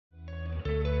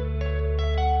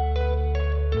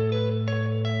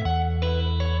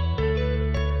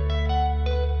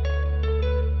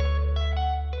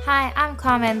Hi, I'm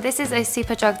Carmen. This is a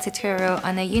Superdrug tutorial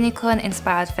on a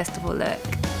unicorn-inspired festival look.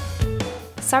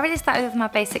 So I already started with my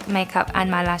basic makeup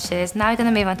and my lashes. Now we're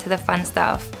going to move on to the fun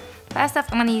stuff. First off,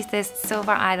 I'm going to use this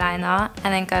silver eyeliner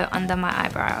and then go under my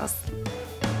eyebrows.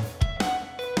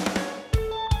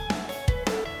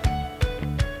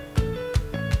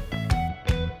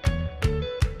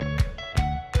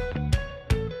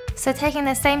 So taking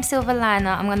the same silver liner,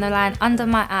 I'm going to line under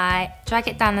my eye, drag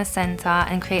it down the centre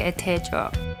and create a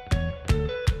teardrop.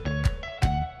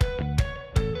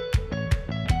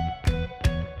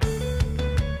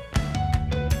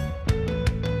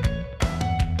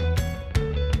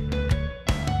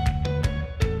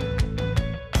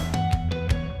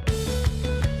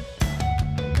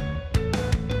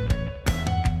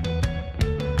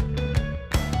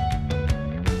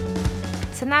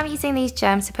 So now I'm using these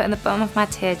gems to put on the bottom of my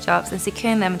teardrops and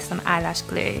securing them into some eyelash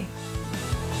glue.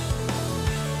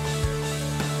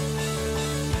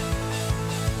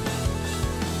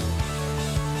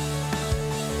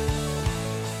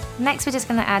 Next we're just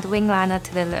going to add wing liner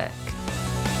to the look.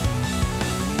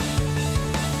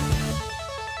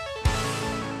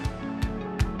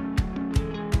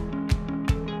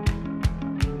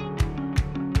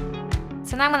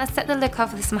 So now I'm going to set the look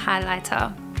off with some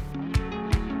highlighter.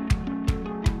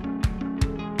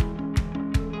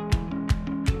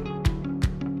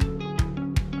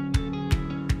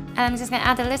 And I'm just going to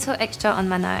add a little extra on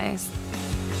my nose.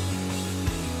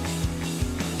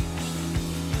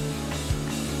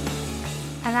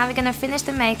 And now we're going to finish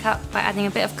the makeup by adding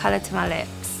a bit of colour to my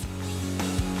lips.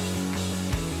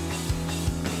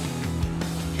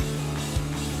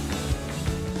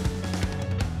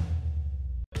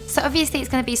 So obviously it's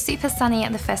going to be super sunny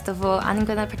at the festival, and I'm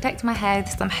going to protect my hair with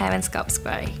some hair and scalp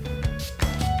spray.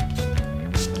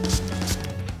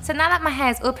 So now that my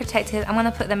hair is all protected, I'm going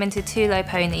to put them into 2 low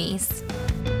ponies.